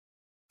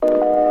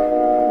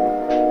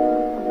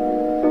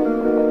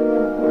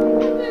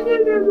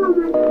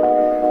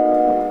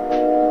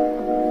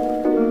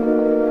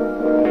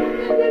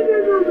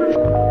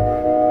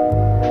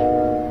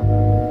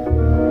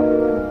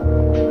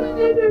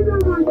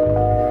When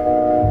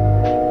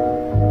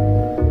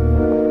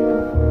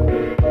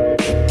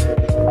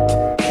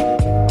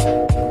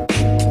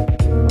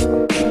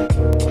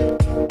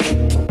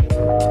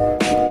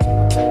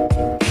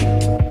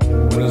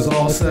it's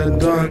all said and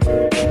done,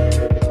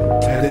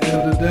 at the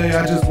end of the day,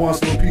 I just want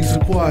some peace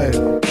and quiet,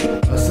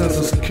 a sense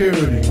of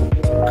security,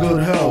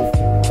 good health,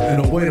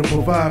 and a way to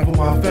provide for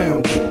my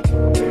family.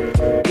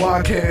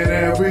 Why can't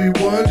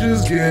everyone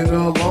just get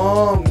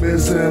along,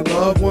 missing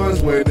loved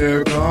ones when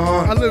they're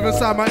gone? I live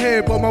inside my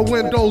head, but my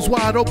window's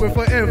wide open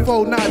for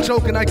info. Not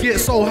joking, I get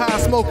so high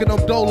smoking,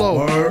 I'm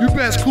dolo. Word. You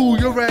best cool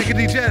your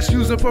raggedy jets,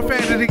 using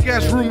profanity,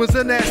 guess rumors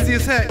are nasty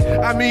as heck.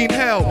 I mean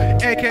hell,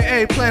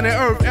 aka planet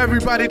Earth.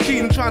 Everybody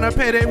cheating, trying to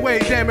pay their way.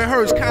 Damn, it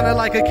hurts, kinda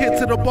like a kid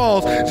to the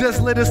balls.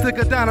 Just lit a stick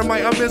of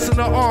dynamite, I'm missing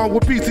an arm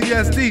with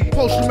PTSD,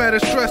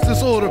 post-traumatic stress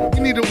disorder. We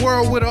need a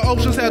world where the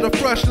oceans have the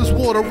freshest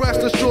water.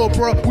 Rest assured,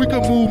 bro, we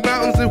can move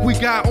mountains if we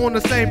got on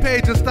the same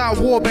page and stop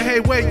war. But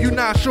hey, wait, you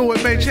not sure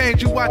it may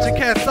change. You watching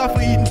cats suffer,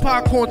 eating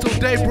popcorn till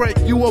daybreak.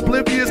 You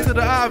oblivious to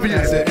the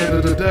obvious. At the end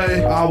of the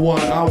day, I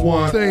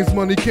want things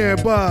money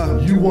can't buy.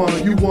 You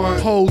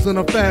want hoes and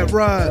a fat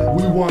ride.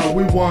 We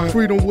want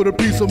freedom with a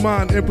peace of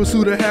mind. In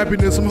pursuit of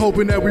happiness, I'm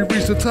hoping that we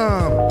reach the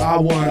time. I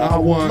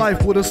want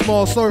life with a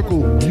small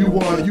circle. You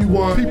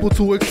want people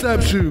to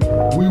accept you.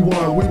 We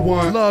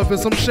want love in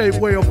some shape,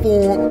 way, or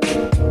form.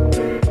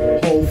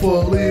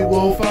 Hopefully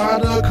we'll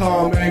find a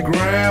common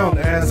ground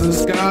as the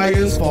sky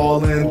is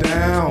falling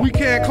down. We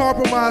can't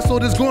compromise, so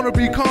there's gonna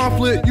be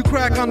conflict. You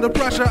crack under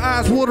pressure,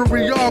 eyes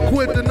watery, y'all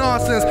quit the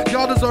nonsense.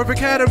 Y'all deserve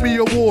Academy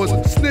Awards.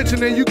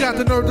 Snitching and you got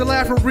the nerve to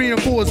laugh and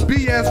reinforce.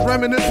 BS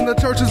reminiscing the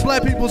churches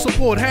black people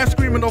support. Half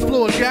screaming on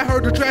floors, yeah I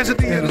heard the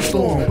tragedy in the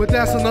storm. But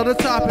that's another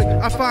topic.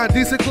 I find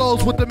decent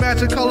clothes with the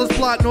matching colors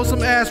plot. Know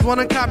some ass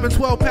running, copping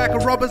 12-pack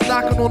of rubbers,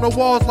 knocking on the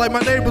walls like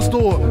my neighbor's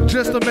door.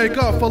 Just to make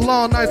up for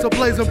long nights of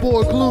blazing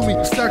bored gloomy.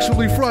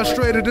 Sexually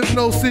frustrated, it's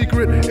no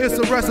secret. It's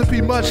a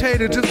recipe much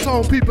hated, just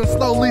tone peeping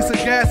slowly some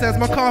gas as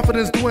my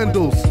confidence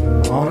dwindles.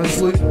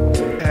 Honestly,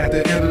 at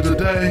the end of the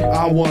day,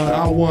 I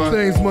want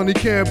things money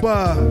can't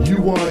buy.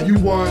 You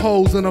want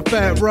hoes and a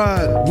fat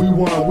ride. We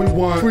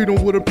want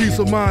freedom with a peace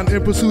of mind.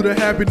 In pursuit of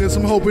happiness,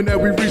 I'm hoping that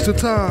we reach the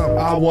time.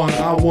 I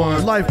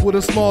want life with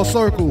a small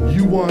circle.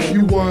 You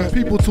want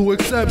people to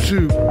accept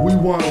you. We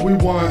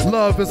want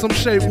love in some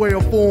shape, way,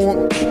 or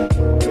form.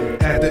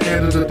 At the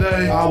end of the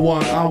day, I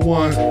want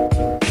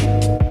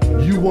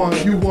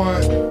we want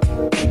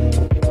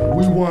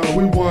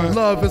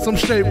love in some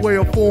shape, way,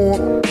 or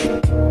form.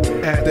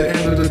 At the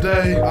end of the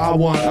day, I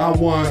want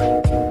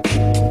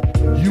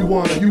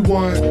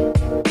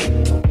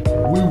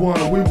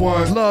we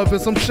want love in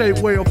some shape,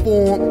 way, or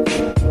form.